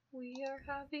We are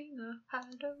having a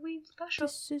Halloween special.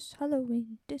 This is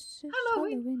Halloween. This is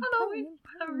Halloween, Halloween.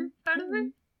 Halloween,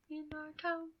 Halloween. In our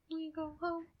town, we go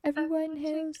home. Everyone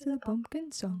hails to the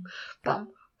pumpkin song. Bum,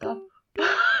 bum.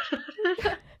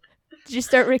 Did you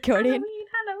start recording? Halloween.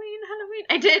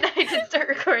 I did start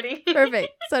recording. Perfect.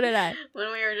 So did I.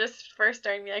 When we were just first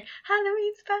starting, be like,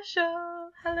 Halloween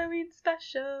special.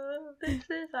 This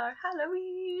is our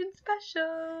Halloween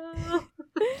special.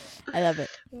 I love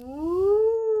it. Ooh.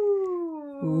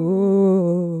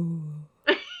 Ooh.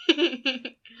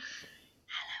 Halloween.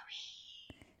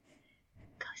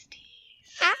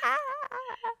 Ghosties.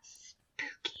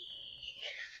 Spooky.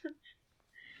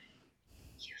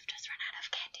 You've just run out of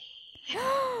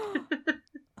candy.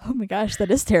 Oh my gosh,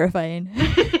 that is terrifying.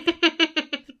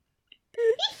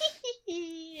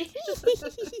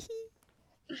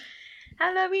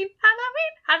 Halloween.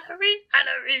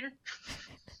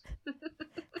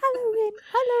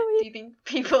 Halloween. Do you think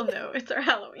people know it's our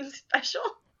Halloween special?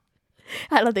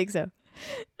 I don't think so.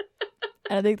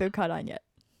 I don't think they're caught on yet.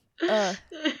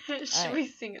 Should we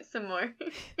sing it some more?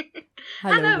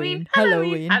 Halloween.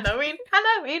 Halloween.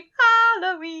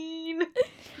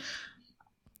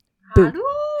 Boo.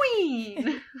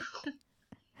 Halloween.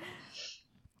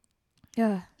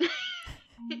 Yeah.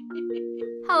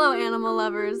 Hello, animal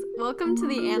lovers. Welcome to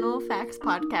the Animal Facts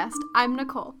Podcast. I'm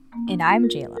Nicole. And I'm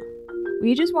Jayla.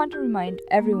 We just want to remind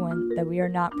everyone that we are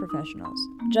not professionals,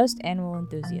 just animal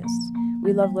enthusiasts.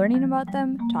 We love learning about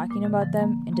them, talking about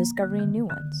them, and discovering new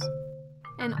ones.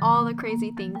 And all the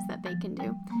crazy things that they can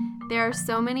do. There are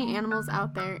so many animals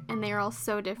out there, and they are all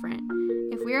so different.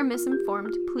 If we are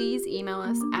misinformed, please email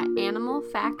us at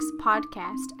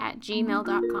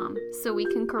animalfactspodcast@gmail.com so we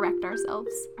can correct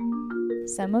ourselves.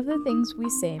 Some of the things we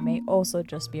say may also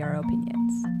just be our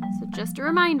opinions. So just a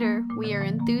reminder, we are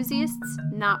enthusiasts,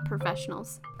 not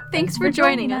professionals. Thanks for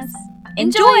joining us.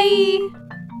 Enjoy!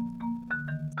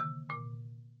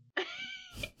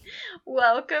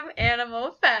 Welcome,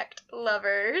 Animal Fact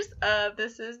lovers.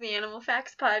 This is the Animal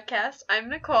Facts Podcast. I'm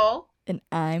Nicole. And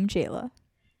I'm Jayla.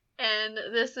 And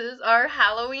this is our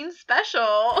Halloween special.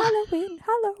 Halloween.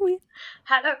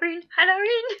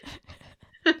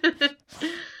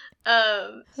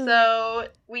 So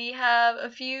we have a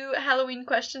few Halloween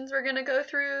questions we're gonna go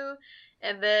through,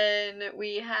 and then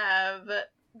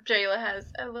Jayla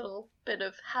has a little bit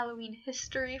of Halloween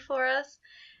history for us,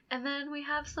 and then we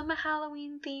have some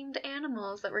Halloween themed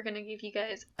animals that we're gonna give you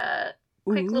guys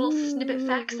quick little snippet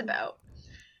facts about.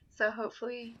 So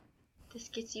hopefully this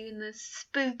gets you in the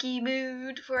spooky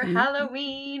mood for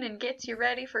Halloween and gets you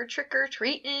ready for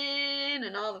trick-or-treating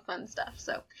and all the fun stuff.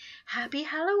 So, happy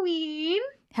Halloween!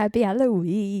 Happy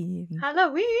Halloween!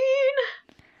 Halloween!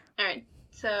 Alright,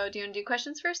 so do you want to do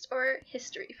questions first or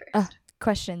history first?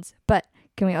 Questions. But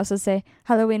can we also say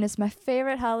Halloween is my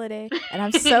favorite holiday and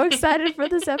I'm so excited for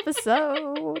this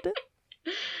episode.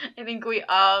 I think we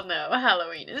all know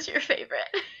Halloween is your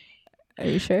favorite. Are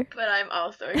you sure? But I'm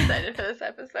also excited for this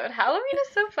episode. Halloween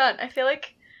is so fun. I feel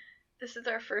like this is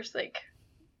our first, I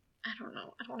don't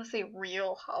want to say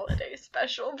real holiday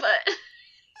special, but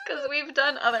because we've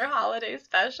done other holiday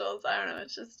specials, I don't know,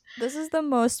 it's just... This is the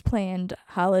most planned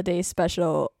holiday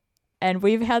special, and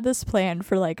we've had this planned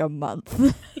for a month.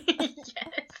 Yes.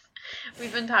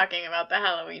 We've been talking about the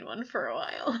Halloween one for a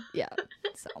while. Yeah,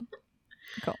 so,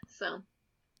 cool. So,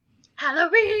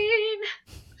 Halloween!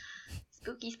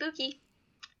 Spooky.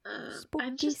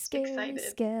 I'm just excited.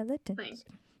 Skeletons.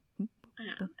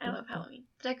 I love Halloween.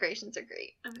 The decorations are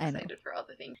great. I'm excited for all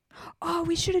the things. Oh,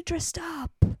 we should have dressed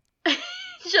up.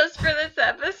 Just for this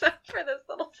episode, for this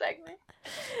little segment.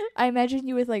 I imagine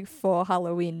you with full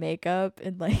Halloween makeup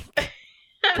and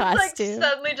costume. I'm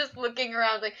suddenly just looking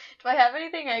around do I have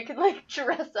anything I could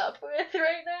dress up with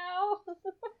right now?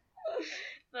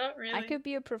 Not really. I could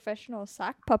be a professional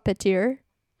sock puppeteer.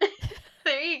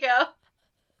 There you go.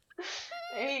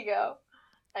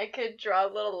 I could draw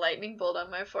a little lightning bolt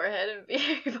on my forehead and be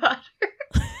Harry Potter.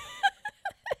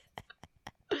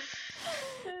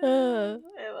 I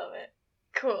love it.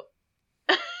 Cool.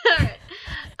 Alright.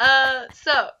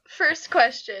 So, first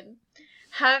question.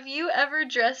 Have you ever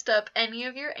dressed up any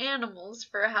of your animals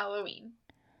for Halloween?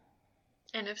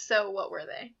 And if so, what were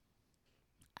they?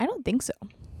 I don't think so.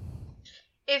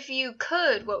 If you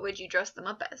could, what would you dress them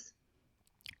up as?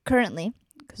 Currently,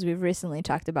 because we've recently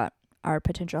talked about our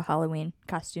potential Halloween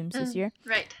costumes this year.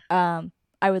 Right.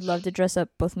 I would love to dress up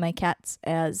both my cats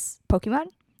as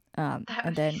Pokemon. That and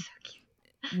would then be so cute.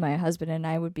 my husband and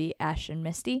I would be Ash and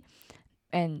Misty.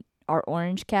 And our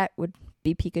orange cat would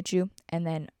be Pikachu. And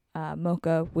then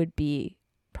Mocha would be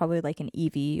probably an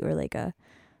Eevee or a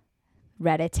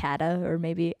Rattata, or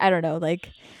maybe, I don't know,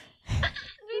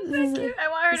 so cute. I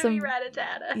want her to be some-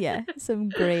 Rattata. Yeah, some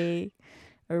gray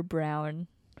or brown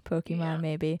Pokemon Yeah.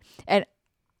 maybe. And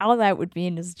all that would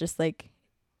mean is just like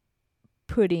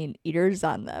putting ears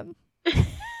on them.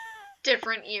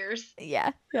 Different ears.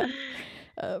 Yeah.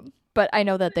 But I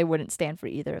know that they wouldn't stand for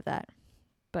either of that.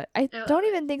 But I I love don't it.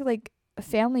 even think like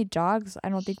family dogs. I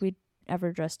don't think we'd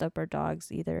ever dressed up our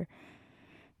dogs either.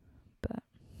 But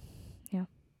yeah.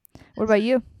 What about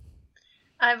you?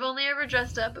 I've only ever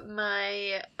dressed up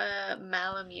my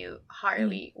Malamute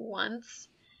Harley once,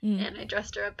 Mm. and I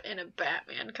dressed her up in a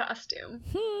Batman costume.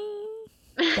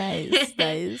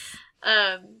 Nice.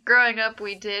 Growing up,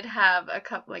 we did have a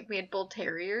couple, like we had Bull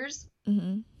Terriers,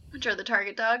 Mm-hmm. which are the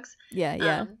target dogs.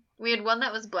 Yeah. We had one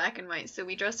that was black and white, so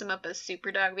we dressed him up as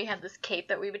Super Dog. We had this cape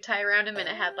that we would tie around him, and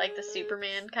it had like the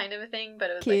Superman kind of a thing, but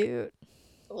it was like Cute.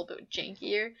 a little bit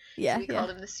jankier. Yeah. So we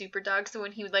called him the Super Dog. So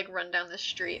when he would like run down the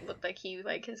street, it looked like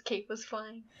his cape was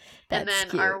flying. That's and then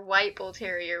cute. our white Bull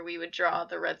Terrier, we would draw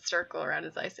the red circle around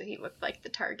his eye, so he looked like the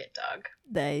target dog.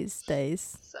 Nice.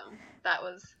 So that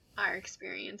was our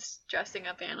experience dressing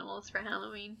up animals for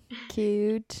Halloween.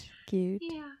 Cute.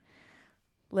 Yeah.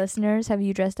 Listeners, have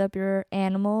you dressed up your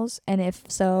animals? And if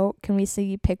so, can we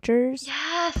see pictures?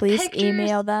 Yes. Please pictures.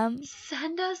 email them.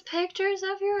 Send us pictures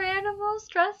of your animals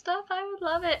dressed up. I would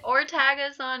love it. Or tag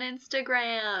us on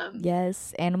Instagram.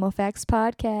 Yes, Animal Facts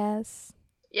Podcast.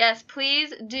 Yes,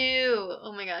 please do.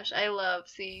 Oh my gosh, I love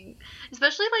seeing,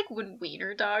 especially like when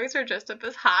wiener dogs are dressed up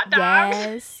as hot dogs.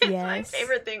 Yes, It's yes. my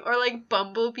favorite thing. Or like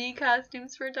bumblebee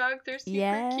costumes for dogs. They're super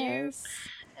cute. Yes.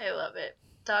 I love it.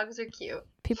 Dogs are cute.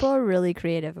 People are really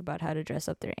creative about how to dress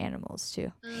up their animals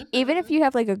too. Mhm. Even if you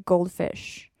have like a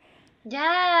goldfish.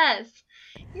 Yes.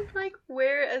 You like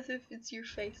wear as if it's your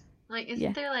face. Like, isn't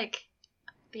Yeah. there like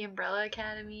the Umbrella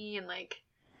Academy and like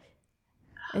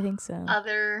I think so.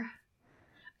 other.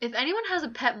 If anyone has a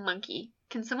pet monkey,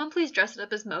 can someone please dress it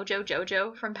up as Mojo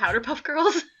Jojo from Powderpuff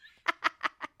Girls?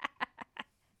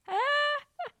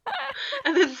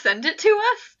 And then send it to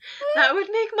us? That would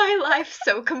make my life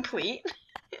so complete.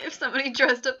 If somebody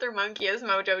dressed up their monkey as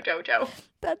Mojo Jojo.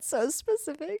 That's so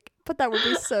specific, but that would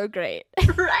be so great.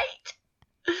 Right?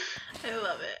 I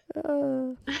love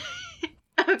it.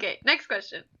 Okay, next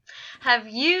question. Have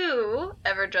you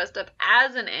ever dressed up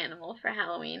as an animal for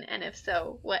Halloween? And if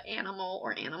so, what animal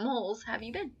or animals have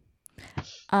you been?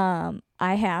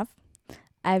 I have.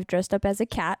 I've dressed up as a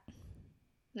cat.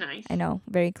 Nice. I know,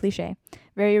 very cliche,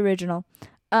 very original.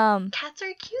 Cats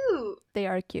are cute. They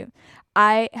are cute.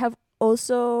 I have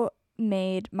also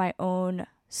made my own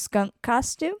skunk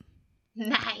costume.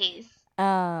 Nice.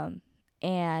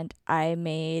 And I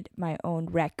made my own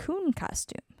raccoon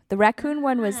costume. The raccoon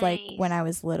one was like when Nice. I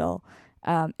was little,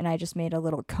 and I just made a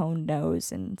little cone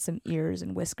nose and some ears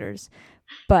and whiskers.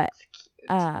 But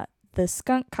That's cute. the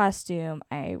skunk costume,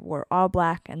 I wore all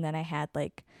black, and then I had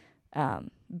like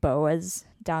boas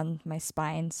down my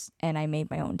spines, and I made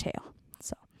my own tail.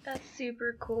 So That's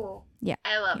super cool. Yeah.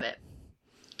 I love it.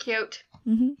 Cute.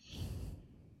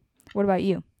 What about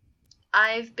you?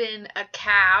 I've been a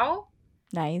cow,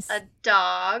 Nice, a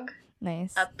dog,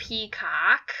 nice, a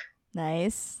peacock,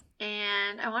 nice.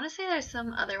 and I want to say there's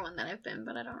some other one that I've been,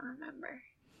 but I don't remember.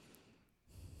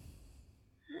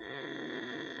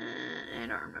 I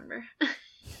don't remember.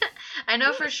 I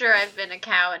know for sure I've been a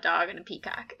cow, a dog, and a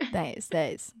peacock. Nice.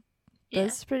 Yeah.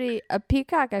 That's pretty. A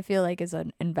peacock, I feel like, is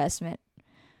an investment.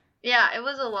 Yeah, it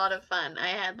was a lot of fun. I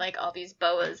had like all these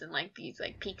boas and like these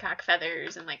like peacock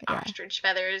feathers and like Yeah. ostrich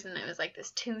feathers, and it was like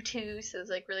this tutu, so it was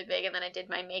like really big. And then I did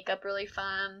my makeup really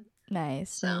fun.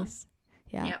 Nice, So, nice.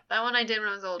 Yeah, Yeah, that one I did when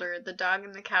I was older. The dog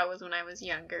and the cow was when I was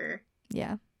younger.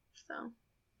 yeah. So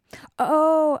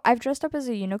Oh, I've dressed up as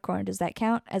a unicorn. Does that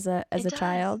count as a It does.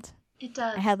 child? it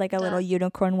does. I had like a it little does.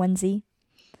 unicorn onesie.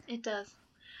 It does.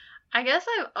 I guess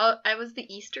I was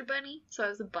the Easter bunny, so I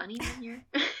was a bunny one year.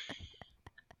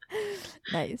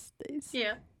 Nice.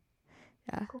 Yeah.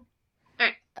 Yeah. Cool.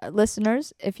 Alright.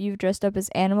 Listeners, if you've dressed up as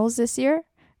animals this year,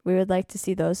 we would like to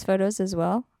see those photos as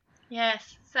well.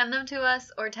 Yes. Send them to us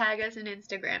or tag us in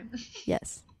Instagram.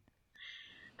 Yes.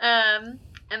 And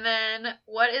then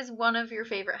what is one of your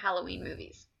favorite Halloween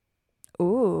movies?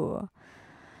 Ooh.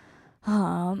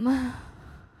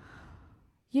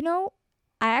 You know,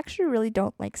 I actually really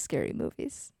don't like scary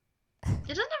movies. It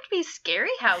doesn't have to be a scary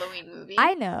Halloween movie.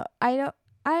 I know.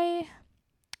 The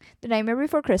Nightmare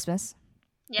Before Christmas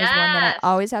yes. is one that I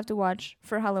always have to watch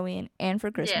for Halloween and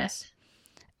for Christmas.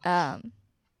 Yes.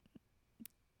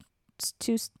 It's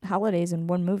two holidays in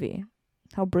one movie.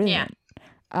 How brilliant.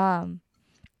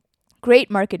 Great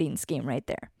marketing scheme right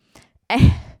there.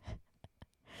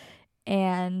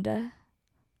 And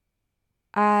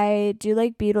I do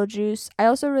like Beetlejuice. I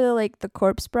also really like The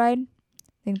Corpse Bride.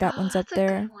 I think that one's up that's a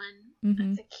there. good one.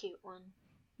 Mm-hmm. That's a cute one.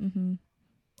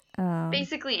 Mm-hmm.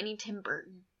 Basically any Tim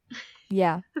Burton.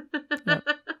 Yeah. Yep.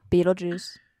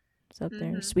 Beetlejuice is up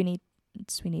there. Mhm.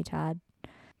 Sweeney Todd.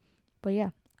 But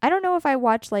yeah, I don't know if I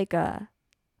watch like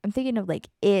I'm thinking of like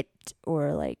It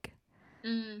or like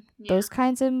Yeah. those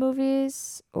kinds of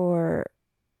movies, or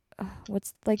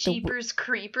what's like Jeepers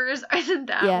Creepers, isn't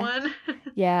that Yeah. one?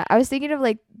 Yeah, I was thinking of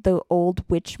like the old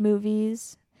witch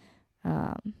movies.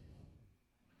 I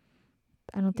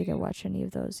don't think I watch any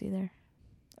of those either.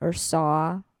 Or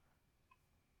Saw.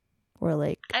 Or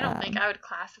like I don't think I would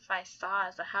classify Saw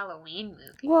as a Halloween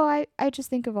movie. Well, I just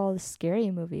think of all the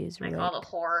scary movies, like all the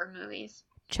horror movies.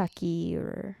 Chucky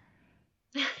or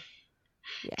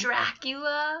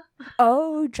Dracula.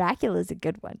 Oh, Dracula's a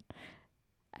good one.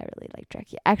 I really like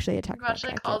Dracula. Actually, I talk about Watch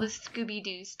like Dracula. all the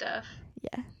Scooby-Doo stuff.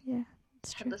 Yeah,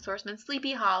 it's true. Headless Horseman,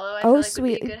 Sleepy Hollow. I feel like would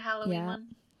be a good Halloween one.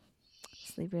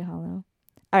 Sleepy Hollow.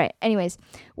 All right. Anyways,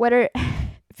 what are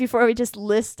before we just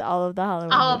list all of the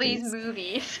Halloween these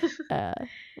movies.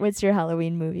 What's your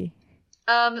Halloween movie?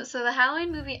 So the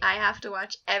Halloween movie I have to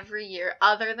watch every year,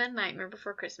 other than Nightmare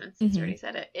Before Christmas, since you already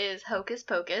said it, is Hocus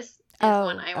Pocus. Is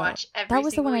one I watch every single year. That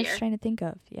was the one I was trying to think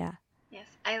of. Yeah. Yes,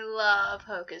 I love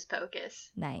Hocus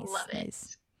Pocus. Nice. Love it.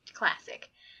 Nice. Classic.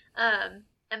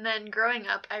 And then growing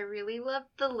up, I really loved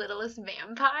The Littlest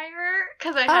Vampire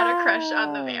because I had a crush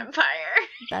on the vampire.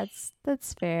 That's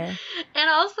fair. And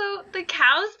also, the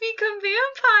cows become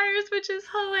vampires, which is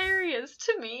hilarious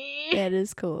to me. It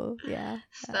is cool. Yeah.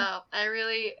 So I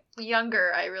really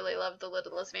loved The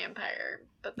Littlest Vampire,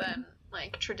 but then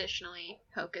like traditionally,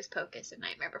 Hocus Pocus and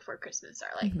Nightmare Before Christmas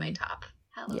are like my top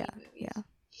Halloween movies.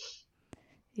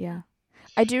 Yeah.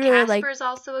 I do really like Casper's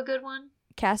also a good one.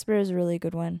 Casper is a really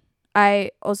good one.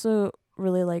 I also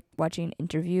really like watching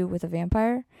Interview with a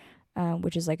Vampire,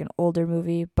 which is like an older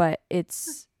movie, but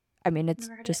it's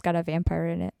just got a vampire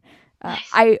in it.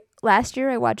 Nice. Last year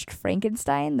I watched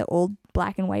Frankenstein, the old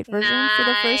black and white version for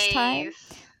the first time.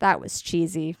 That was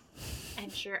cheesy.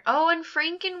 And sure. Oh, and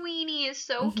Frankenweenie is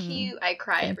so cute. I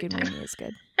cry every time. Frankenweenie is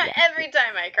good. Yeah. Every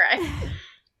time I cry.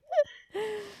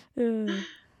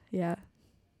 Yeah.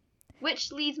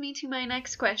 Which leads me to my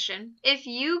next question. If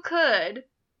you could,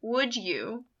 would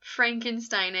you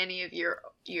Frankenstein any of your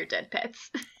dead pets?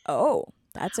 Oh,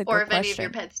 that's a good question. Or if any of your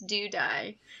pets do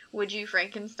die, would you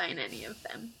Frankenstein any of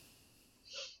them?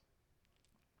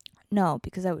 No,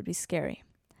 because that would be scary.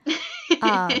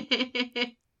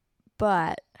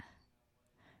 But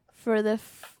for the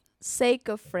sake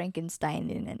of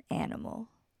Frankensteining an animal.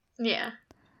 Yeah.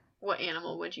 What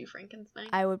animal would you Frankenstein?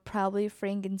 I would probably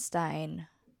Frankenstein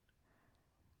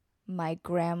my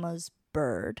grandma's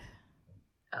bird.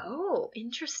 Oh,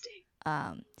 interesting.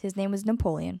 His name was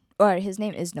Napoleon. Or his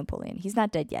name is Napoleon. He's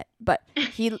not dead yet, but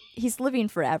he's living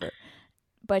forever.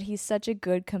 But he's such a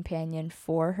good companion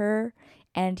for her,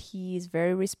 and he's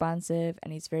very responsive,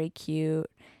 and he's very cute,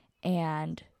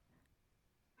 and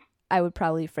I would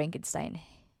probably Frankenstein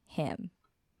him.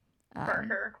 For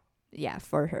her. Yeah,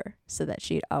 for her, so that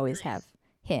she'd always have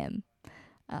him.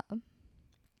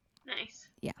 Nice.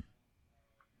 Yeah.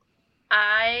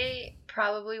 I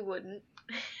probably wouldn't,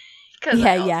 because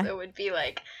I also would be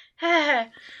like,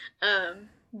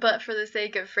 but for the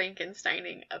sake of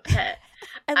Frankensteining a pet,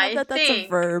 I love that's a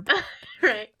verb.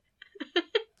 Right.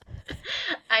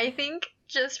 I think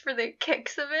just for the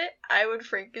kicks of it, I would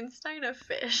Frankenstein a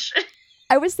fish.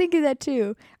 I was thinking that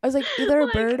too. I was like, either a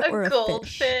bird or a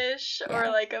goldfish, or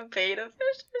like a betta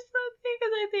fish or something,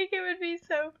 because I think it would be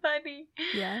so funny.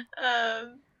 Yeah.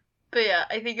 But yeah,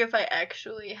 I think if I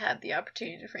actually had the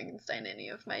opportunity to Frankenstein any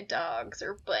of my dogs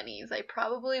or bunnies, I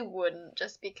probably wouldn't,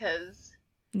 just because.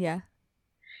 Yeah.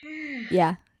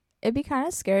 Yeah. It'd be kind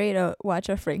of scary to watch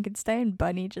a Frankenstein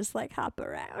bunny just like hop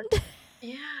around.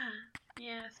 Yeah.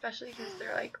 Yeah, especially because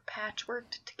they're like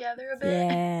patchworked together a bit.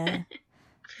 Yeah.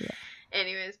 Yeah.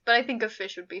 Anyways, but I think a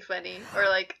fish would be funny, or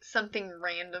like something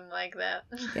random like that.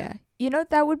 Yeah. You know,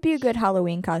 that would be a good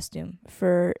Halloween costume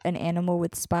for an animal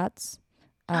with spots.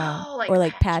 Or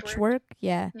like patchwork.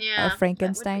 Yeah. A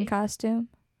Frankenstein costume.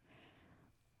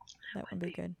 That would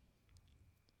be good.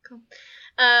 Cool.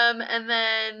 And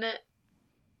then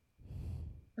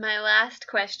my last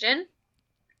question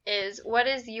is, what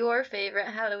is your favorite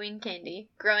Halloween candy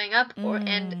growing up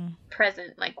and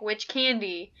present? Like, which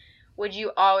candy would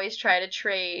you always try to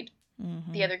trade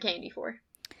the other candy for?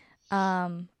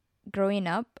 Growing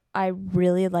up, I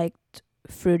really liked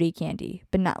fruity candy,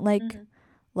 but not like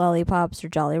lollipops or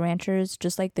Jolly Ranchers,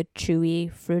 just like the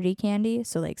chewy fruity candy.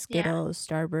 So like Skittles,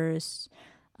 Starburst,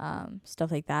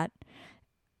 stuff like that.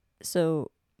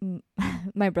 So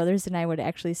my brothers and I would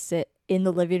actually sit in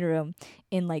the living room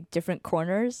in like different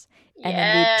corners, and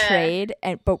then Yeah. we'd trade,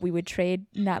 but we would trade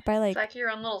not by It's like like your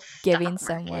own little giving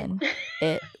stock market.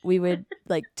 someone we would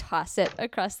like toss it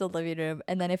across the living room,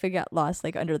 and then if it got lost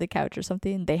like under the couch or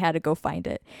something, they had to go find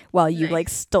it while you like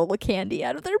Nice. stole a candy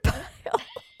out of their pile.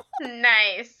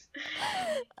 Nice.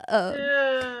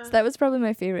 So that was probably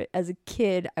my favorite. As a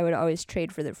kid, I would always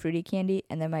trade for the fruity candy,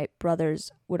 and then my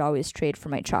brothers would always trade for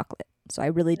my chocolate. So I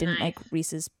really didn't like Nice.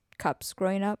 Reese's Cups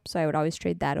growing up, so I would always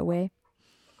trade that away.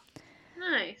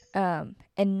 Nice.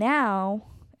 And now,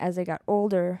 as I got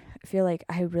older, I feel like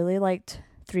I really liked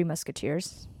Three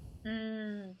Musketeers.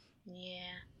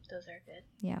 Yeah, those are good.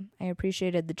 Yeah, I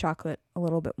appreciated the chocolate a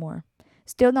little bit more.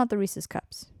 Still not the Reese's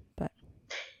Cups, but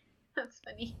That's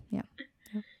funny. Yeah.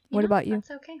 What about you?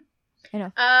 That's okay. I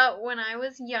know. When I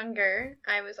was younger,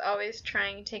 I was always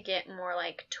trying to get more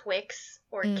like Twix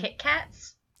or Kit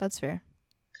Kats. That's fair.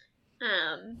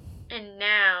 And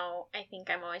now I think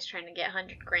I'm always trying to get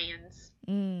 100 Grands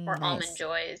or Nice. Almond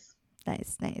Joys.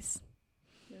 Nice.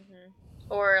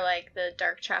 Or like the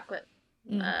dark chocolate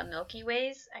Milky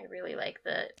Ways. I really like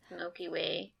the Milky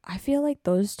Way. I feel like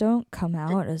those don't come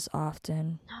out as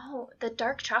often. No, the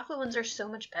dark chocolate ones are so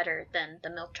much better than the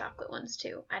milk chocolate ones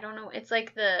too. I don't know. It's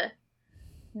like the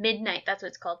midnight. That's what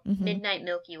it's called. Midnight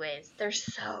Milky Ways. They're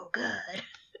so good.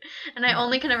 And I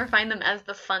only can ever find them as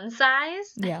the fun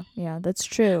size. Yeah, that's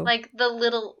true. Like the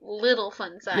little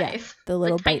fun size. Yeah, the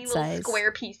little like tiny bite little size.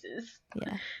 square pieces.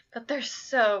 Yeah. But they're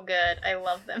so good. I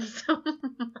love them so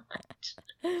much.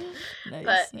 Nice.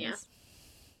 But, yeah.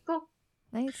 Cool.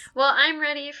 Nice. Well, I'm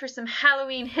ready for some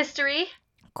Halloween history.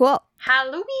 Cool.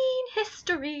 Halloween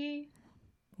history.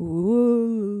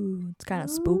 Ooh, it's kind of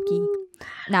spooky.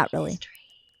 Not really. History.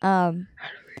 Um,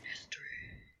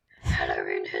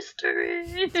 Halloween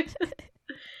history. The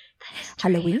history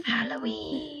Halloween. of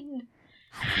Halloween.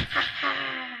 Ha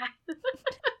ha.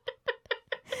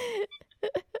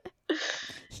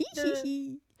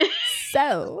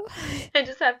 So, I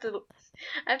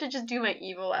have to just do my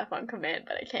evil laugh on command,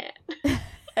 but I can't.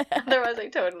 Otherwise, I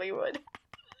totally would.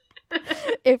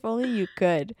 if only you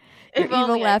could. Your If evil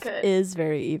only I laugh could. is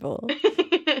very evil.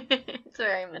 It's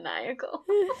very maniacal.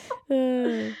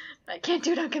 Uh, I can't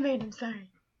do it on command. I'm sorry.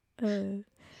 If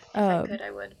I could,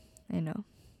 I would. I know.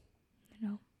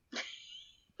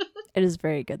 It is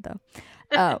very good though.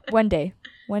 One day,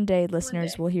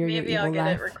 listeners will hear your Maybe evil I'll get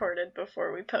laugh. it recorded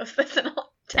before we post this, and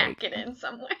I'll tack it in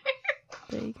somewhere.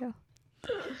 There you go.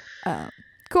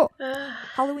 Cool.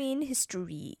 Halloween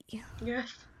history.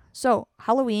 Yes. So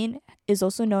Halloween is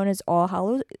also known as All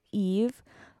Hallows Eve,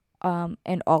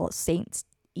 and All Saints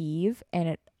Eve, and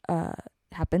it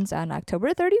happens on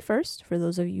October 31st. For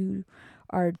those of you who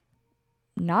are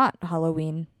not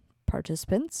Halloween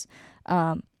participants,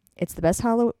 it's the best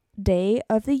day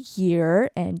of the year,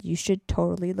 and you should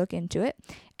totally look into it.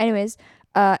 Anyways,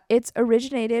 it's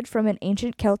originated from an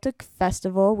ancient Celtic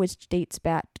festival which dates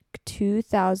back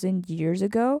 2,000 years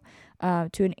ago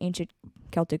to an ancient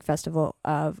Celtic festival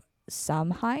of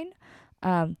Samhain,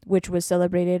 which was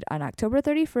celebrated on October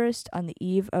 31st on the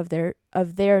eve of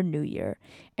their new year.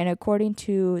 And according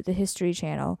to the History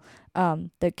Channel,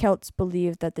 the Celts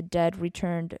believed that the dead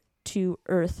returned to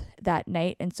Earth that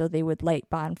night, and so they would light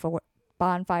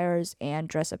bonfires and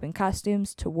dress up in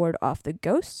costumes to ward off the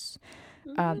ghosts.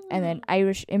 And then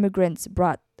Irish immigrants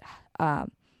brought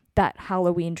that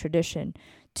Halloween tradition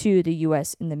to the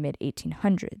U.S. in the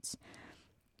mid-1800s.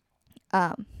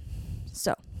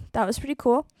 So that was pretty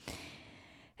cool.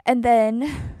 And then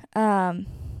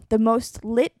the most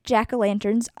lit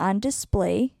jack-o'-lanterns on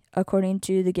display, according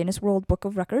to the Guinness World Book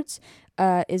of Records,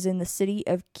 is in the city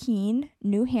of Keene,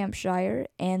 New Hampshire,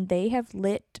 and they have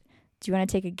lit. Do you want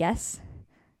to take a guess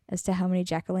as to how many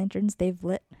jack-o'-lanterns they've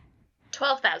lit?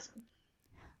 12,000.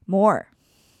 More.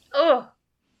 Oh.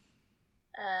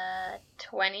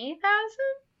 20,000?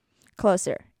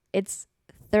 Closer. It's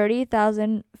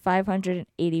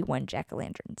 30,581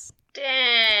 jack-o'-lanterns.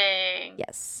 Dang.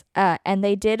 Yes. And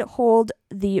they did hold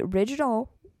the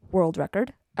original world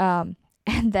record, and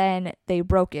then they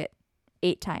broke it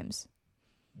 8 times.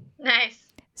 Nice.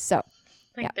 So,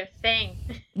 Like their thing.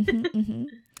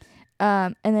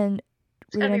 And then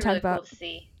It's we're gotta going be to talk really about, cool to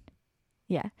see.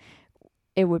 yeah,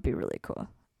 it would be really cool.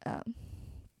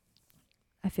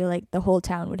 I feel like the whole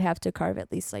town would have to carve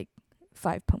at least like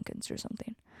 5 pumpkins or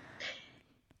something.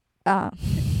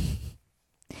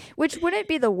 Which wouldn't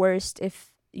be the worst if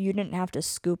you didn't have to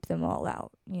scoop them all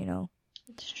out, you know?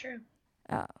 It's true.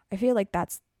 I feel like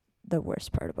that's the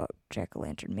worst part about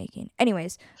jack-o'-lantern making.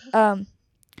 Anyways,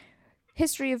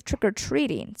 history of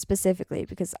trick-or-treating specifically,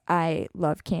 because I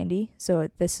love candy. So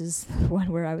this is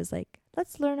one where I was like,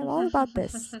 let's learn all about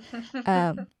this.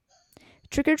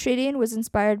 Trick-or-treating was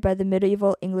inspired by the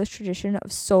medieval English tradition of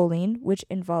souling, which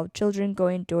involved children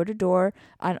going door to door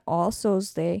on All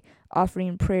Souls Day,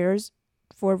 offering prayers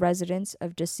for residents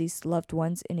of deceased loved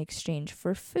ones in exchange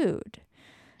for food.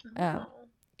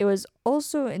 It was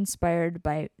also inspired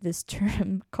by this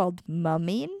term called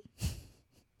mumming,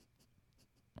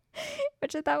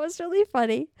 which I thought was really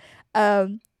funny. Yeah,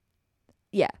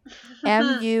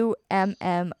 mumming,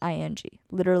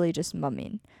 literally just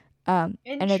mumming. And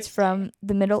it's from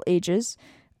the Middle Ages,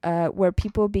 where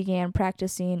people began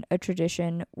practicing a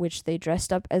tradition which they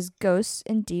dressed up as ghosts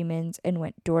and demons and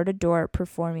went door to door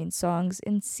performing songs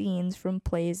and scenes from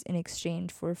plays in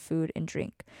exchange for food and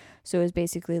drink. So it was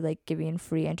basically like giving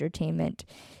free entertainment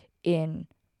in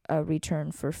a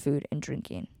return for food and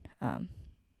drinking,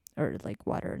 or like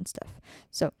water and stuff.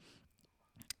 So,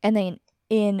 and then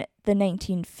in the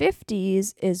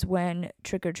 1950s is when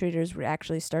trick-or-treaters were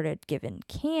actually started given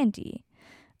candy.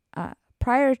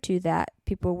 Prior to that,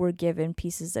 people were given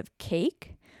pieces of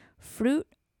cake, fruit,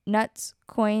 nuts,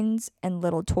 coins, and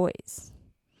little toys.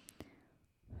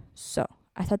 So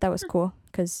I thought that was cool,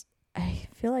 because I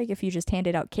feel like if you just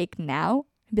handed out cake now,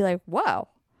 I'd be like, wow,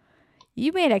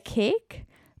 you made a cake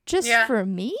just for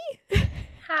me?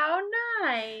 How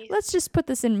nice. Let's just put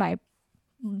this in my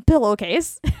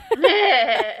pillowcase.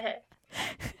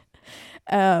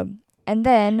 And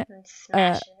then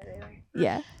Smash it everywhere.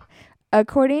 yeah,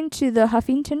 according to the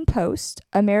Huffington Post,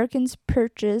 Americans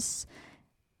purchase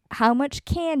how many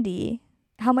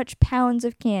pounds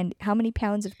of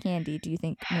candy do you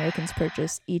think Americans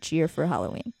purchase each year for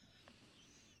Halloween?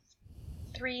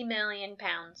 3 million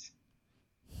pounds.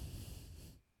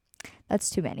 That's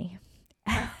too many.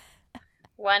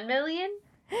 1 million?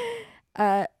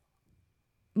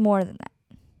 More than that.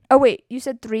 Oh wait, you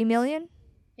said 3 million?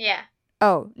 Yeah.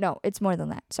 Oh, no, it's more than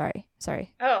that. Sorry.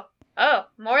 Oh,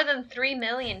 more than 3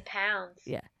 million pounds.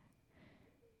 Yeah.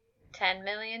 10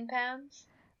 million pounds?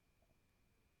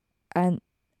 And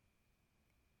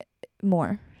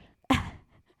more.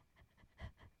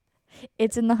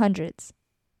 It's in the hundreds.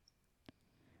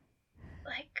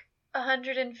 Like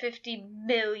 150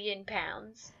 million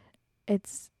pounds.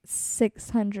 It's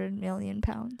 600 million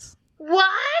pounds.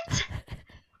 What?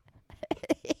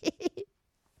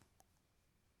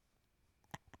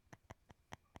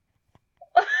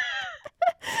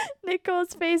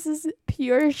 Nicole's face is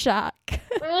pure shock.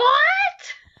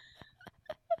 What?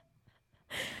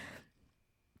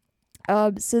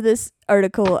 So this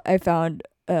article I found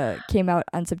came out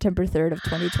on September 3rd of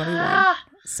 2021.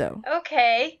 So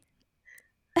Okay.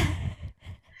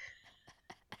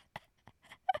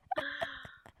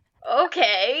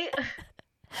 Okay.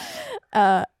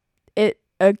 It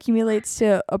accumulates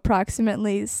to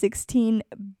approximately 16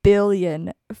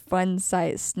 billion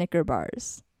fun-sized Snicker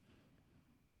bars.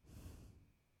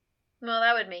 Well,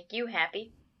 that would make you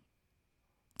happy.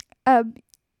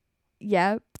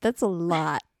 Yeah, that's a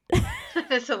lot.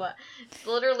 That's a lot. It's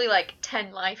literally like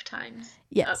 10 lifetimes.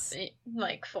 Yes.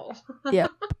 Like full.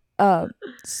 Yep.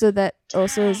 So that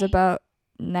also is about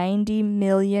 90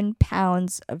 million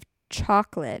pounds of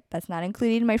chocolate. That's not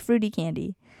including my fruity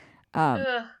candy.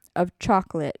 Of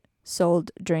chocolate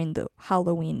sold during the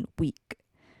Halloween week.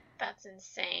 That's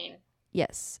insane.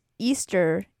 Yes.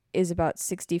 Easter is about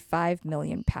 65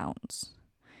 million pounds.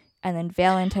 And then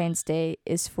Valentine's Day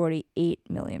is 48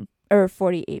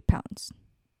 pounds.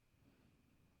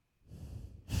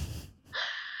 And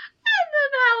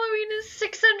then Halloween is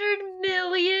 600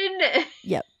 million.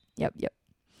 Yep.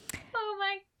 Oh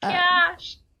my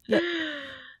gosh. Yep.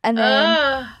 And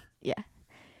then, yeah.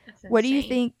 What do you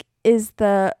think is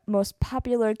the most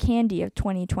popular candy of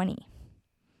 2020?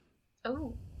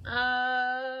 Oh,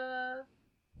 I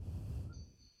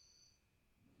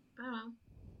don't know.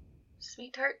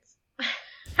 Sweet tarts? I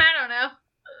don't know.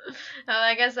 Oh,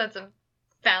 I guess that's a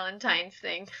Valentine's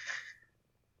thing.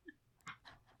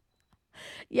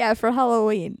 Yeah, for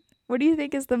Halloween. What do you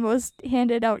think is the most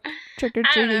handed out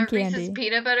trick-or-treating candy? Reese's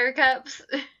Peanut Butter Cups.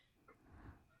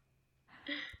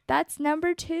 That's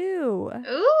number 2.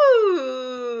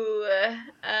 Ooh.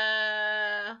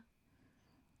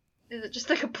 Is it just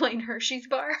like a plain Hershey's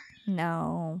bar?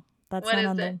 No, that's What not is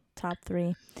on it? the top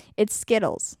 3. It's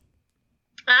Skittles.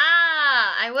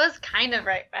 I was kind of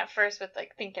right at first with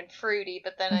like thinking fruity,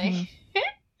 but then I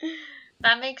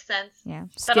that makes sense. Yeah,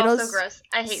 But Skittles. also gross.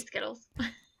 I hate Skittles.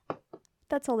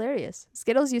 That's hilarious.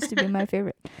 Skittles used to be my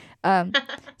favorite.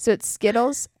 So it's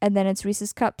Skittles, and then it's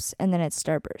Reese's Cups, and then it's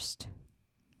Starburst.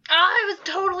 Oh, I was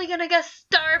totally gonna guess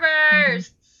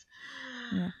Starbursts.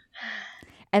 Yeah.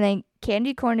 And then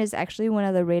candy corn is actually one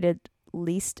of the rated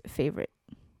least favorite.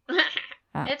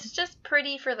 It's just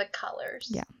pretty for the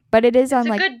colors. Yeah. But it is It's on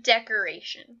a like good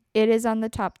decoration. it is on the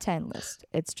top 10 list.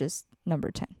 It's just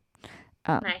number 10.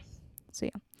 Nice. So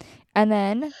yeah. And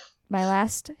then my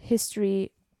last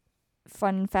history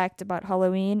fun fact about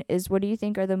Halloween is, what do you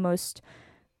think are the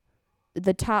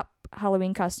top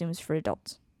Halloween costumes for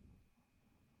adults?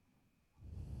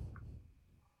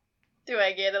 Do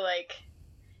I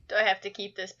have to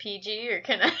keep this PG or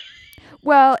can I?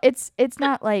 Well, it's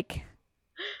not like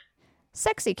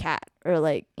sexy cat or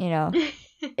like,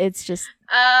 it's just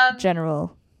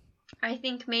general. I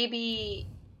think maybe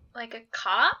like a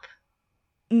cop.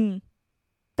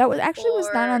 That was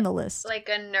not Or on the list. Like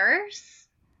a nurse.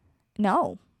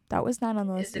 No, that was not on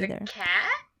the list Is it either. a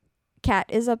cat? Cat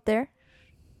is up there.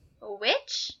 A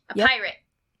witch? A Yep. pirate?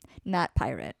 Not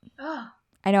pirate. Oh,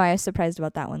 I know, I was surprised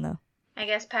about that one though. I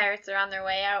guess pirates are on their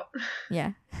way out.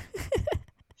 Yeah.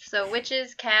 So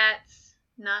witches, cats,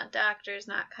 not doctors,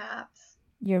 not cops.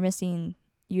 You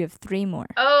have 3 more.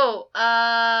 Oh,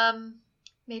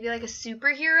 maybe like a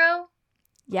superhero?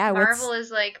 Yeah, Marvel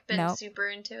has been No. super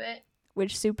into it.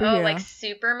 which superhero? Oh, like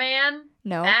Superman?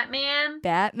 No. Batman?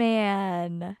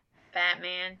 Batman.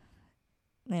 Batman.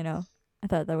 I know. I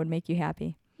thought that would make you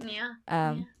happy. Yeah.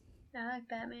 Yeah. I like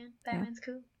Batman. Batman's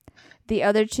cool. The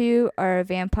other 2 are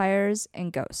vampires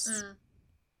and ghosts.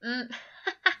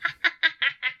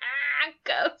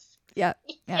 Ghosts. Yep.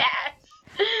 Yeah. Yes.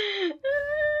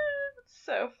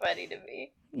 So funny to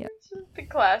me. Yep. It's just the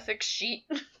classic sheet.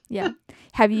 Yeah.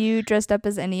 Have you dressed up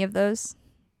as any of those?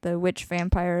 The witch,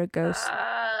 vampire, ghost,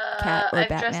 cat, or I've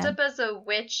Batman? dressed up as a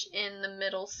witch in the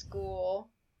middle school.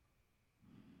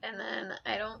 And then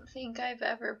I don't think I've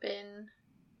ever been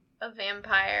a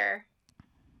vampire.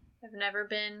 I've never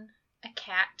been a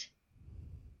cat.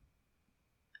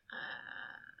 I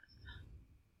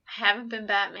haven't been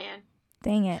Batman.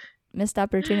 Dang it. Missed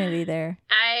opportunity there.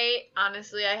 I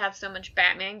have so much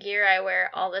Batman gear I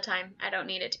wear all the time. I don't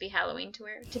need it to be Halloween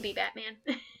to be Batman.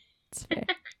 It's fair.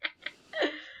 You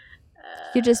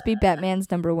could just be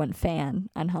Batman's number 1 fan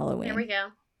on Halloween. There we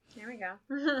go.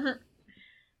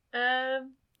 But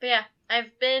yeah,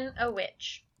 I've been a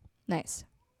witch. Nice.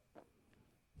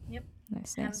 Yep.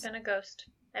 Nice. I haven't been a ghost.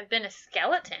 I've been a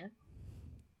skeleton.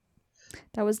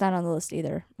 That was not on the list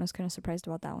either. I was kind of surprised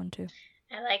about that one too.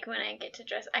 I like when I get to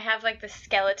dress. I have the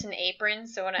skeleton apron,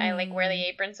 so when I wear the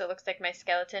apron, so it looks like my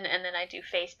skeleton, and then I do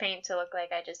face paint to look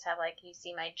like I just have you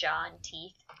see my jaw and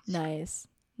teeth. Nice.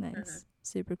 Mm-hmm.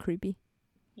 Super creepy.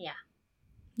 Yeah.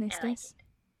 Nice. I like Nice.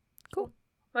 Cool.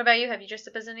 What about you? Have you dressed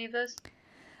up as any of those?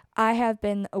 I have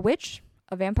been a witch,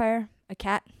 a vampire, a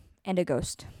cat, and a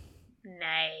ghost.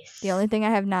 Nice. The only thing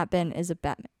I have not been is a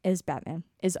Batman.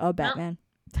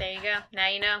 There you go. Now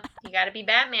you know. You gotta be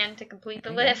Batman to complete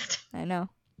the list. I know.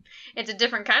 It's a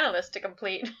different kind of list to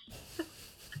complete.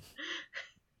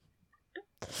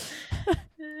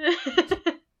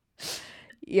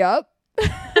 Yup. I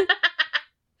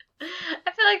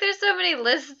feel like there's so many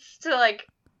lists to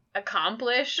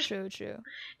accomplish. True.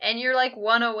 And you're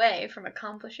one away from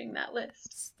accomplishing that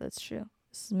list. That's true.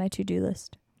 This is my to-do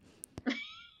list.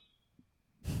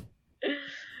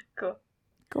 Cool.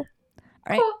 All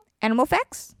right. Cool. Animal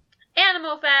facts?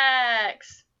 Animal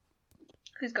facts.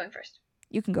 Who's going first?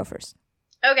 You can go first.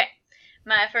 Okay.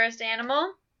 My first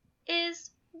animal is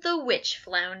the witch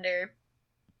flounder.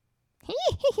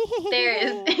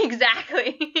 There's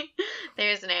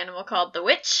an animal called the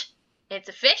witch. It's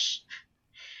a fish.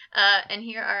 And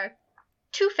here are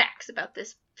 2 facts about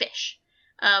this fish.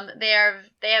 They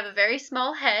have a very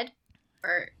small head,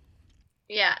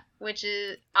 which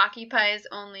occupies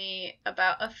only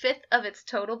about 1/5 of its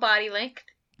total body length.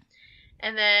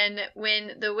 And then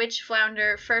when the witch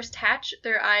flounder first hatch,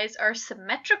 their eyes are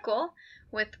symmetrical,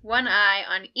 with 1 eye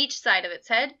on each side of its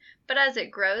head, but as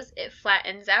it grows, it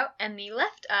flattens out, and the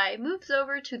left eye moves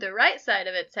over to the right side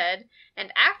of its head,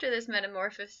 and after this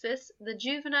metamorphosis, the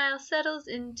juvenile settles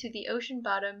into the ocean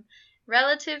bottom.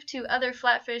 Relative to other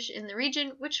flatfish in the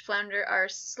region, witch flounder are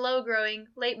slow-growing,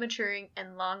 late-maturing,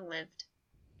 and long-lived.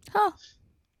 Huh.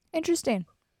 Interesting.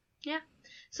 Yeah.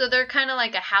 So they're kind of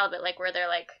like a halibut, where they're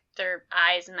their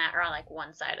eyes and that are on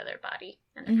one side of their body,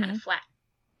 and they're kind of flat.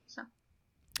 So.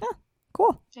 Oh,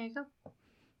 cool. There you go.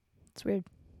 It's weird.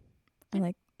 I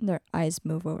like their eyes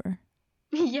move over.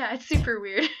 Yeah, it's super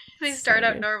weird. They start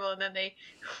out normal and then they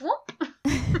whoop.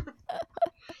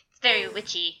 It's very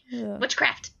witchy. Yeah.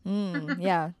 Witchcraft.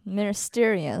 Yeah,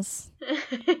 mysterious.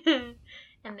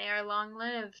 And they are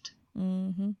long-lived.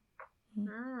 Mm-hmm.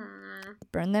 Mm.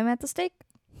 Burn them at the stake.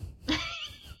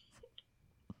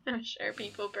 I'm sure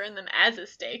people burn them as a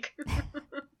steak.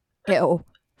 Ew.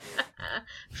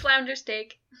 Flounder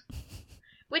steak.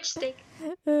 Which steak?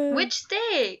 Uh, Which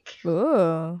steak?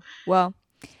 Ooh. Well,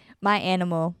 my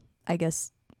animal, I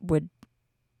guess, would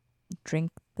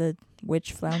drink the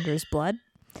witch flounder's blood.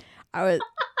 I was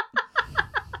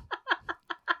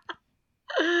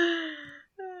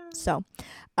so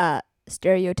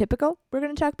stereotypical. We're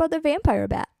gonna talk about the vampire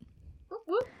bat. Whoop,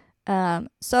 whoop.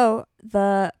 So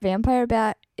the vampire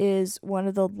bat is one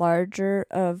of the larger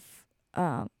of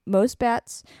most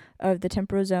bats of the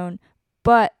temperate zone,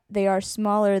 but they are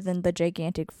smaller than the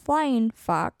gigantic flying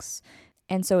fox.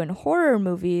 And so in horror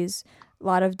movies, a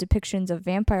lot of depictions of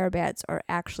vampire bats are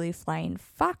actually flying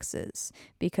foxes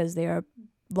because they are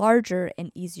larger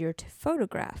and easier to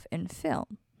photograph in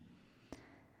film.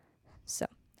 So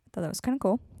I thought that was kind of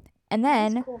cool. And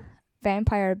then That's cool.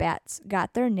 vampire bats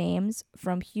got their names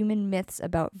from human myths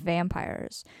about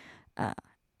vampires.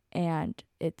 And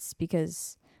it's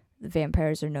because the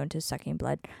vampires are known to sucking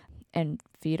blood and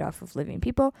feed off of living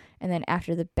people. And then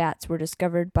after the bats were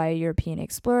discovered by European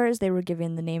explorers, they were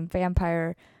given the name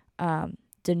vampire,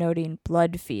 denoting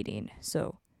blood feeding.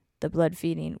 So the blood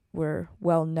feeding were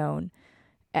well known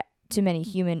to many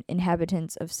human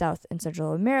inhabitants of South and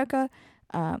Central America,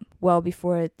 well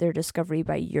before their discovery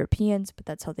by Europeans, but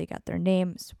that's how they got their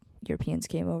names. Europeans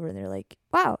came over and they're like,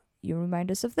 wow, you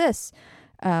remind us of this.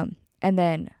 And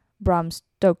then Bram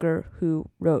Stoker, who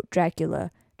wrote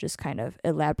Dracula, just kind of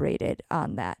elaborated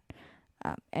on that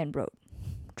and wrote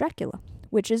Dracula,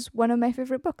 which is one of my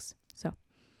favorite books. So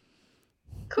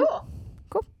Cool.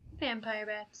 Cool. Vampire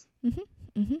bats.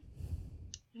 mm-hmm.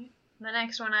 The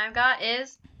next one I've got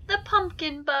is the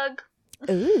pumpkin bug,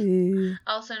 Ooh,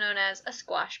 also known as a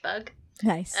squash bug.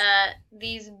 nice.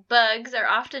 These bugs are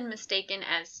often mistaken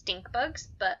as stink bugs,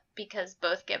 but because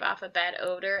both give off a bad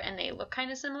odor and they look kind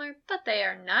of similar, but they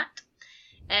are not.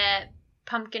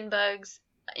 Pumpkin bugs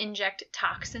inject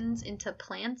toxins into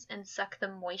plants and suck the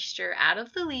moisture out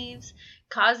of the leaves,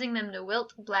 causing them to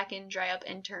wilt, blacken, dry up,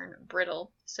 and turn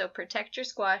brittle. So protect your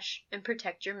squash and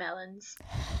protect your melons.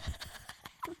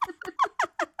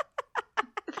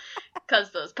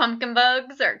 Because those pumpkin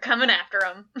bugs are coming after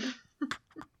them.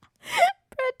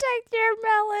 Protect your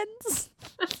melons.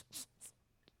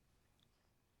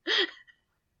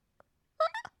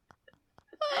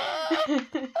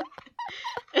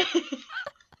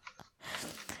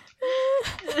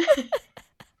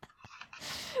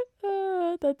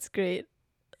 Oh, that's great.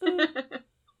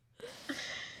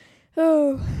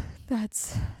 Oh,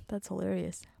 that's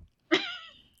hilarious.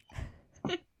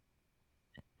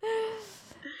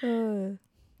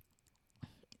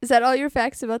 Is that all your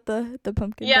facts about the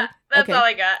pumpkin? Yeah, bug? that's Okay. all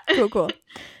I got. Cool.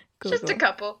 Just a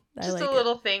couple. I Just like a it.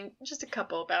 little thing. Just a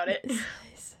couple about it.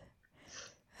 Nice.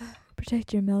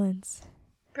 Protect your melons.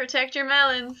 Protect your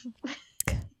melons.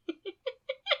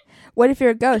 What if you're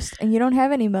a ghost and you don't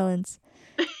have any melons?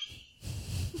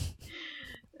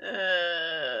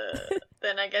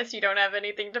 Then I guess you don't have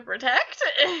anything to protect.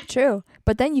 True,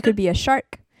 but then you could be a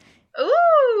shark.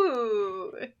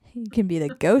 Ooh. You can be the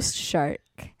ghost shark,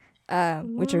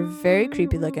 which are very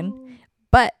creepy looking,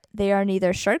 but they are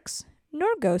neither sharks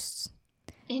nor ghosts.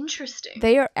 Interesting.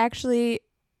 They are actually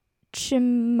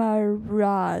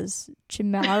chimaras.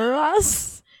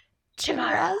 Chimaras?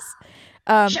 Chimera.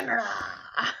 Chimera.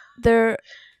 They're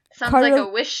Sounds like Carlo-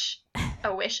 a wish.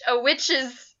 A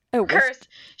witch's oh, curse.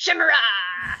 Chimera.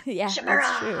 yeah, Chimera.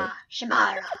 that's true.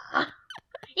 Chimera.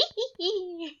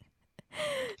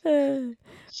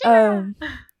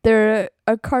 They're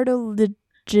a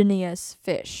cartilaginous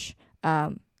fish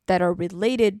that are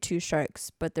related to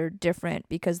sharks, but they're different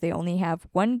because they only have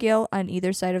one gill on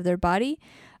either side of their body,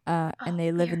 and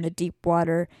they live in the deep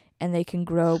water, and they can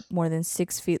grow more than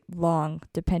 6 feet long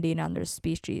depending on their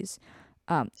species.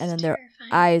 And then their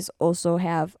eyes also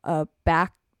have a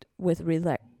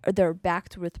they're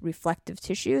backed with reflective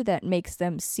tissue that makes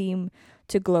them seem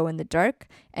to glow in the dark,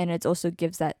 and it also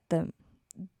gives them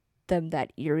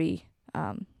that eerie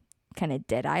kind of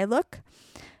dead eye look.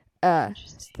 So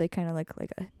they kind of look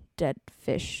like a dead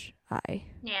fish eye.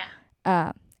 Yeah.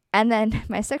 And then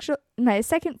my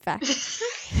second fact.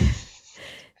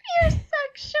 Your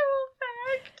sexual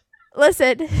fact.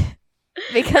 Listen,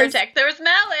 because Protect those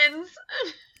melons.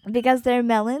 because they're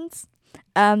melons,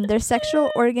 their sexual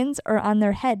organs are on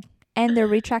their head and they're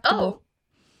retractable.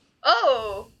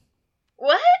 Oh.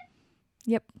 What?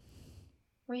 Yep.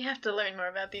 We have to learn more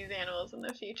about these animals in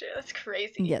the future. That's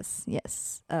crazy. Yes.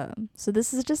 So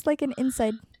this is just like an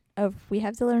insight of we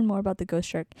have to learn more about the ghost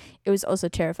shark. It was also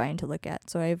terrifying to look at,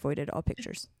 so I avoided all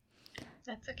pictures.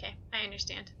 That's okay. I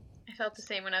understand. I felt the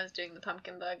same when I was doing the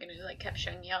pumpkin bug, and it kept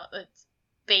showing me all its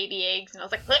baby eggs, and I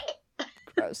was like,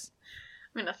 Gross.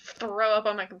 I'm gonna throw up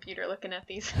on my computer looking at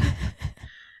these.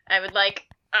 I would like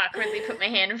awkwardly put my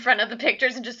hand in front of the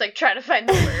pictures and just like try to find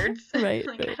the words. Right,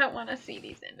 Like right. I don't want to see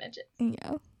these images.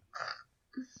 Yeah.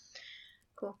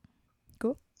 Cool.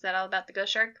 Cool. Is that all about the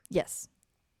ghost shark? Yes.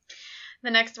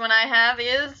 The next one I have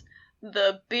is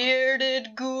the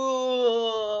bearded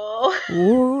ghoul.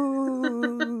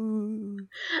 Ooh.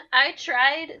 I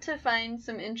tried to find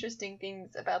some interesting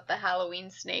things about the Halloween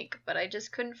snake, but I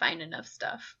just couldn't find enough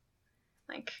stuff.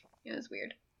 Like, it was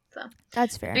weird. So,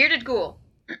 That's fair. bearded ghoul.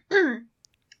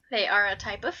 They are a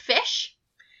type of fish.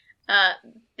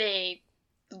 They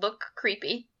look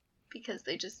creepy because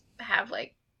they just have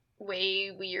like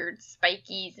way weird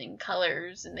spikies and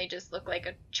colors, and they just look like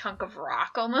a chunk of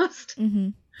rock almost. Mm-hmm.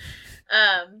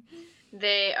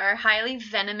 They are highly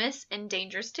venomous and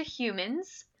dangerous to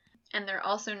humans, and they're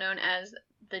also known as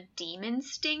the demon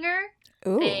stinger.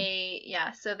 Ooh.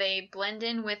 So they blend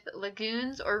in with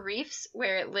lagoons or reefs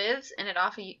where it lives, and it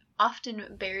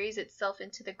often buries itself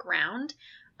into the ground.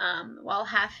 While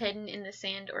half hidden in the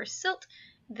sand or silt,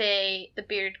 the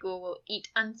bearded ghoul will eat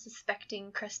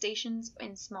unsuspecting crustaceans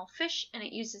and small fish, and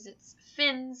it uses its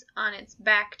fins on its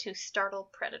back to startle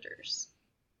predators.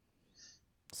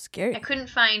 Scary. I couldn't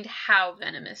find how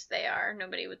venomous they are.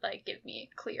 Nobody would like give me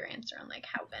a clear answer on like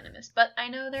how venomous, but I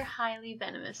know they're highly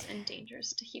venomous and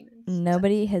dangerous to humans.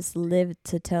 Nobody has lived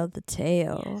to tell the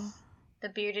tale. Yes. The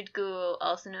bearded ghoul,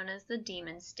 also known as the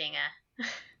demon stinger.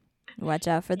 Watch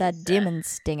out for that Yes, demon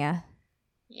stinger.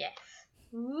 Yes.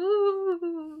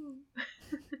 Ooh.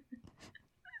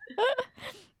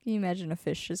 Can you imagine a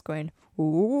fish just going,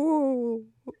 ooh,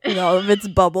 with all of its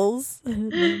bubbles?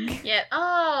 Yeah.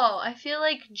 Oh, I feel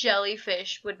like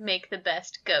jellyfish would make the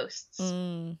best ghosts.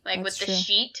 Like with that's the true.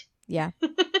 sheet. Yeah,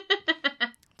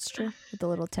 it's true. With the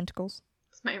little tentacles.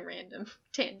 It's my random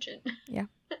tangent.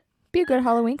 Be a good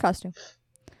Halloween costume.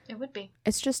 It would be.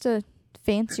 It's just a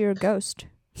fancier ghost.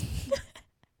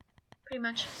 Pretty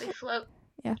much. They float.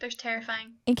 Yeah. They're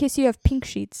terrifying. In case you have pink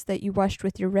sheets that you washed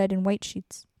with your red and white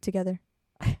sheets together.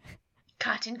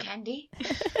 Cotton candy.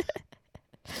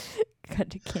 Cut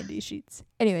to candy sheets.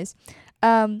 Anyways,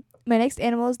 my next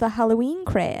animal is the Halloween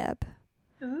crab.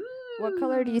 Ooh. What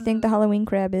color do you think the Halloween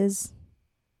crab is?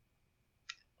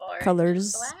 Orange,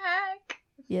 Colors. Black.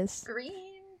 Yes.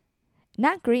 Green.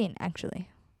 Not green, actually.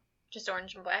 Just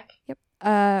orange and black. Yep.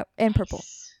 And purple.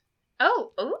 Nice.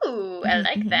 Oh, ooh, I Mhm,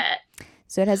 like mhm. that.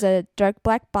 So it has a dark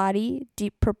black body,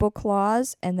 deep purple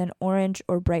claws, and then orange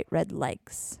or bright red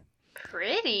legs.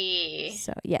 Pretty.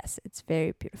 So yes, it's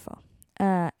very beautiful.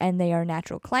 And they are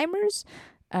natural climbers,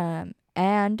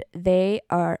 and they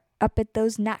are up at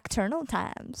those nocturnal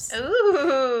times.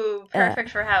 Ooh, perfect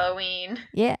for Halloween.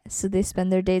 Yeah, so they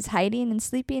spend their days hiding and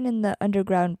sleeping in the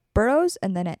underground burrows,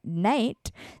 and then at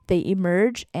night they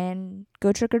emerge and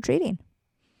go trick or treating.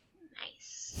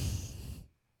 Nice.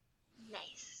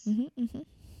 Nice. Mm-hmm.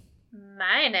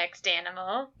 My next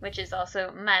animal, which is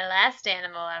also my last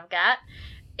animal I've got,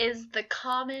 is the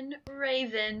common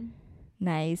raven.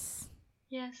 Nice.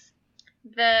 Yes.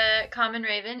 The common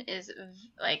raven is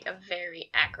like a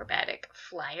very acrobatic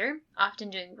flyer,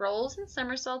 often doing rolls and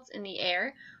somersaults in the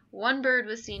air. One bird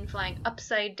was seen flying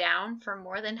upside down for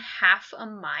more than half a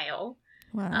mile.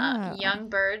 Wow. Young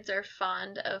birds are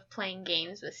fond of playing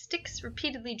games with sticks,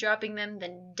 repeatedly dropping them,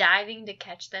 then diving to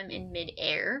catch them in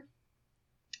midair.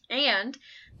 And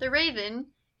the raven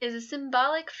is a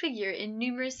symbolic figure in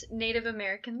numerous Native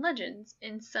American legends.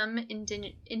 In some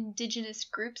indigenous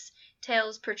groups,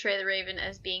 tales portray the raven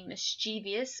as being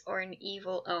mischievous or an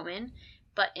evil omen,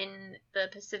 but in the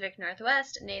Pacific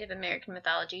Northwest, Native American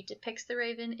mythology depicts the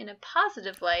raven in a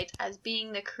positive light as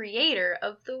being the creator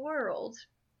of the world.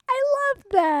 I love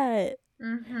that.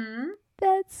 Mm-hmm.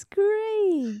 That's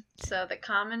great. So the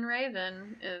common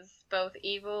raven is both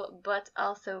evil but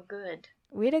also good.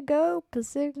 Way to go,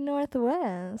 Pacific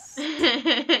Northwest.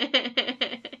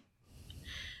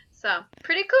 So,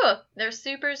 pretty cool. They're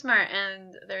super smart,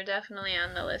 and they're definitely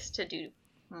on the list to do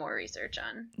more research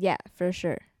on. Yeah, for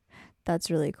sure. That's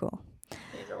really cool.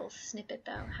 There's a little snippet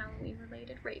about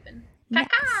Halloween-related raven.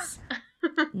 Nice.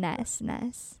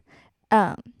 Nice.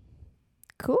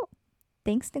 Cool.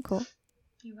 Thanks, Nicole.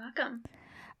 You're welcome.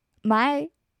 My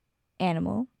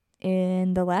animal,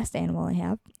 and the last animal I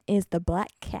have, is the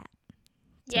black cat.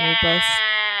 So Yes!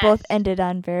 we both ended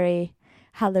on very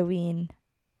Halloween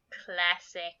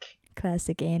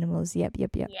classic animals. Yep.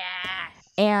 Yes!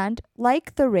 And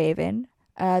like the raven,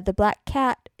 the black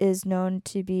cat is known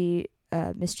to be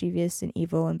mischievous and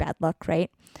evil and bad luck,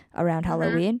 right? Around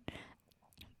Halloween.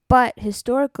 But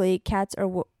historically, cats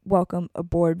are welcome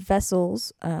aboard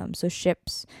vessels, so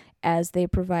ships, as they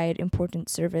provide important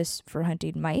service for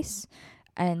hunting mice.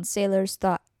 And sailors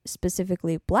thought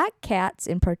specifically black cats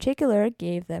in particular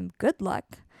gave them good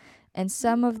luck. And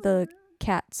some of the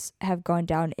cats have gone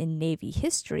down in Navy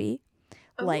history,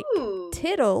 like Ooh.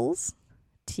 Tiddles,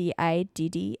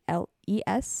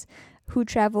 Tiddles, who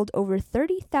traveled over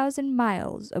 30,000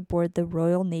 miles aboard the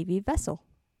Royal Navy vessel.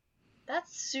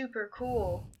 That's super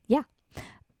cool.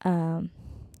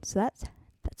 So that's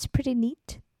pretty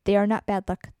neat. They are not bad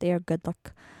luck. They are good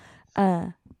luck.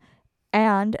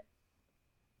 And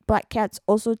black cats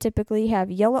also typically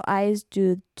have yellow eyes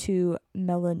due to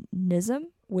melanism,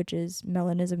 which is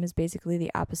basically the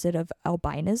opposite of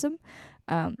albinism.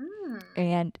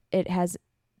 And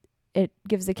it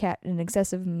gives the cat an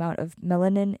excessive amount of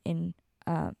melanin in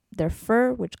their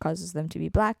fur, which causes them to be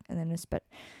black. And then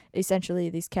essentially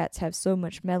these cats have so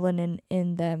much melanin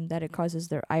in them that it causes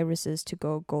their irises to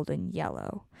go golden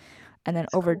yellow. And then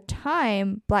over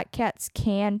time, black cats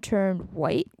can turn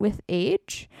white with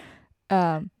age.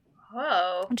 Whoa.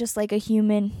 Just like a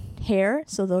human hair,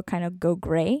 so they'll kind of go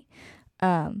gray.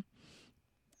 And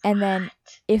then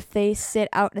if they sit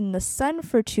out in the sun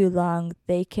for too long,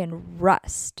 they can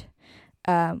rust.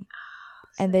 And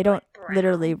they don't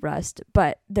literally rust,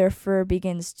 but their fur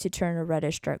begins to turn a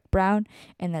reddish dark brown,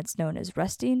 and that's known as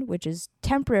rusting, which is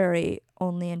temporary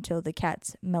only until the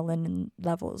cat's melanin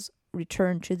levels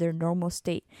return to their normal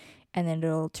state, and then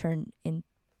it'll turn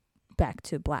back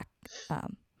to black.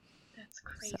 That's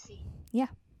crazy. So, yeah.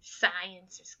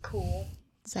 Science is cool.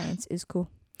 Science is cool.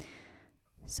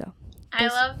 So I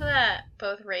love that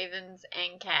both ravens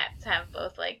and cats have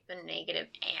both like the negative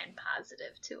and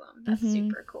positive to them. That's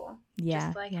super cool. Yeah.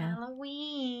 Just like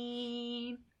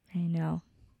Halloween. I know.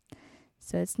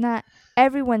 So it's not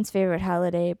everyone's favorite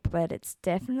holiday, but it's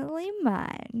definitely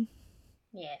mine.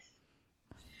 Yes.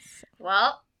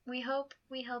 Well, we hope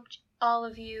we helped all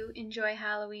of you enjoy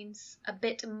Halloween's a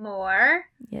bit more.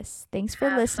 Yes. Thanks for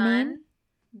Have listening. Fun.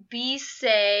 Be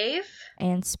safe.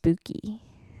 And spooky.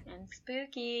 And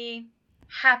spooky.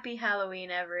 Happy Halloween,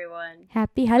 everyone.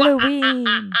 Happy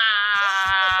Halloween.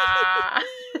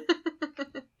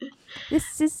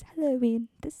 This is Halloween.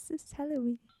 This is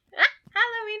Halloween.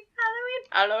 Halloween, Halloween,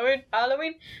 Halloween,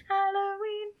 Halloween,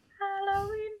 Halloween,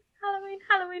 Halloween, Halloween,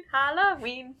 Halloween,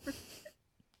 Halloween.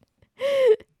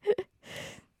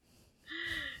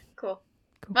 Cool.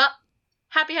 Well,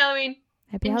 happy Halloween.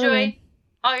 Happy Enjoy Halloween.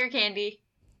 all your candy.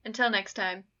 Until next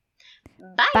time.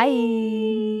 Bye.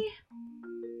 Bye.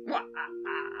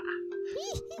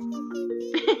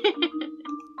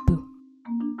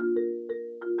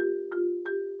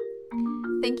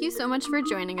 Thank you so much for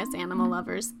joining us, animal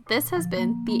lovers. This has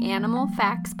been the Animal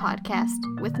Facts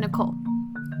Podcast with Nicole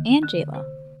And Jayla.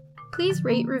 Please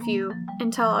rate, review,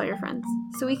 and tell all your friends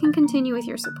so we can continue with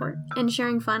your support and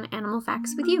sharing fun animal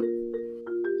facts with you.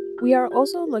 We are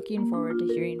also looking forward to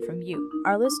hearing from you,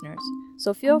 our listeners,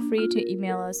 so feel free to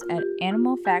email us at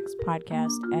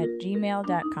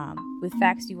animalfactspodcast@gmail.com with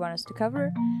facts you want us to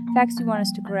cover, facts you want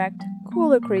us to correct,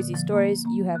 cool or crazy stories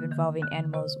you have involving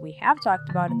animals we have talked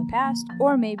about in the past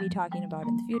or may be talking about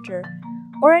in the future,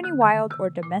 or any wild or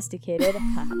domesticated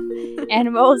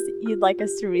animals you'd like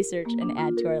us to research and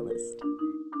add to our list.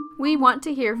 We want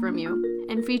to hear from you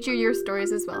and feature your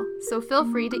stories as well, so feel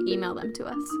free to email them to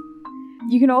us.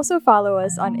 You can also follow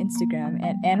us on Instagram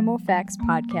at Animal Facts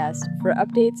Podcast for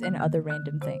updates and other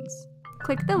random things.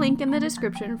 Click the link in the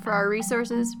description for our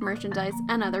resources, merchandise,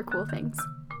 and other cool things.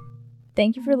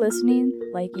 Thank you for listening,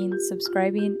 liking,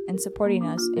 subscribing, and supporting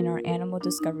us in our animal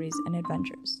discoveries and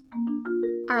adventures.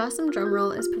 Our awesome drum roll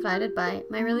is provided by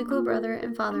my really cool brother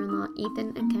and father-in-law,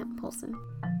 Ethan and Kent Polson.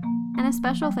 And a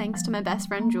special thanks to my best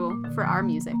friend, Jewel, for our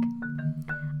music.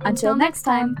 Until next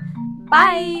time,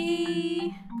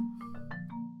 bye!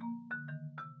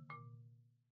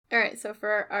 Alright, so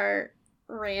for our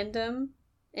random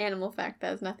animal fact that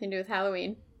has nothing to do with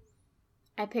Halloween,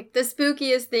 I picked the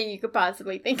spookiest thing you could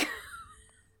possibly think of.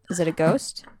 Is it a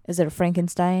ghost? Is it a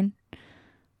Frankenstein?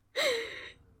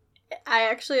 I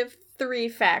actually have 3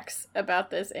 facts about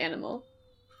this animal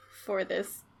for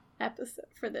this episode,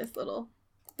 for this little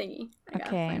thingy. I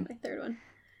gotta find my third one.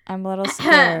 I'm a little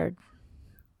scared.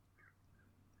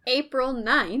 April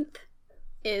 9th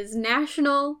is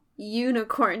National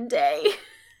Unicorn Day.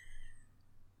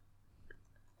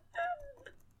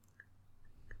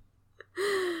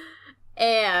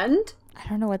 And I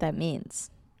don't know what that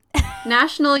means.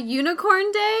 National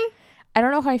Unicorn Day? I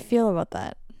don't know how I feel about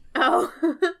that. Oh.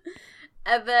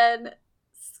 And then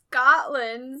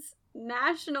Scotland's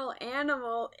national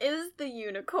animal is the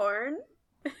unicorn.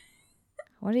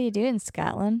 What do you do in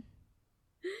Scotland?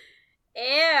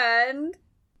 And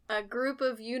a group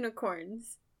of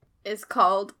unicorns is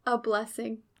called a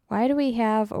blessing. Why do we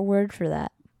have a word for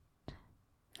that?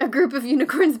 A group of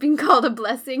unicorns being called a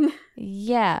blessing.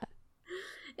 Yeah.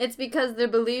 It's because they're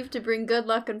believed to bring good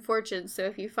luck and fortune, so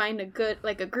if you find a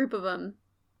group of them,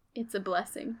 it's a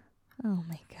blessing. Oh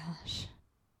my gosh.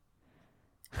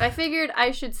 I figured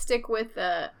I should stick with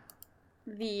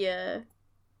because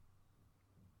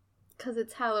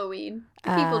it's Halloween.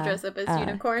 People dress up as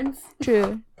unicorns.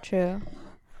 True.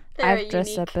 I've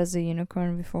dressed unique. up as a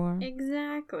unicorn before.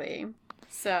 Exactly.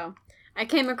 So, I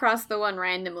came across the one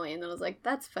randomly, and then I was like,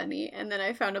 that's funny. And then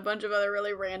I found a bunch of other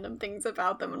really random things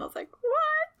about them, and I was like,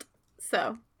 what?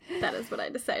 So, that is what I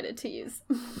decided to use.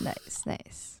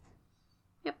 Nice.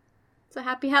 Yep. So,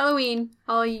 happy Halloween,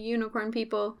 all you unicorn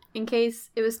people. In case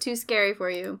it was too scary for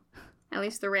you, at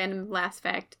least the random last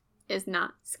fact is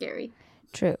not scary.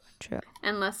 True.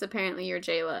 Unless apparently you're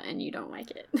Jayla and you don't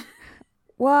like it.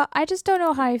 Well, I just don't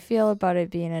know how I feel about it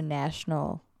being a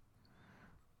national...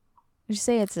 Would you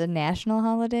say it's a national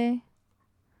holiday?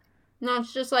 No,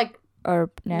 it's just like Or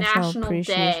National Day.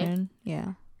 Appreciation?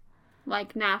 Yeah.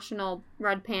 like National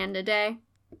Red Panda Day.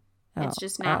 It's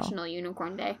just National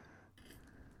Unicorn Day.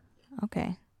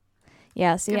 Okay.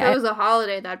 Yeah, see, If it was a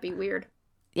holiday, that'd be weird.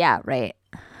 Yeah, right.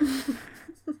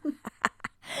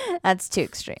 That's too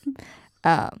extreme.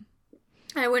 I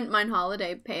wouldn't mind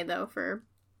holiday pay, though, for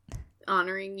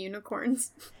honoring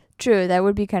unicorns. True, that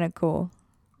would be kind of cool.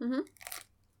 Mm-hmm.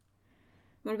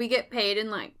 Would we get paid in,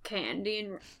 like,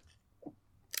 candy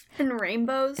and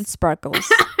rainbows? And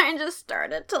sparkles. I just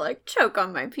started to, like, choke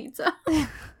on my pizza.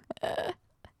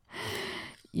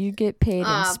 You get paid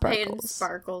in sparkles. Paid in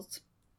sparkles.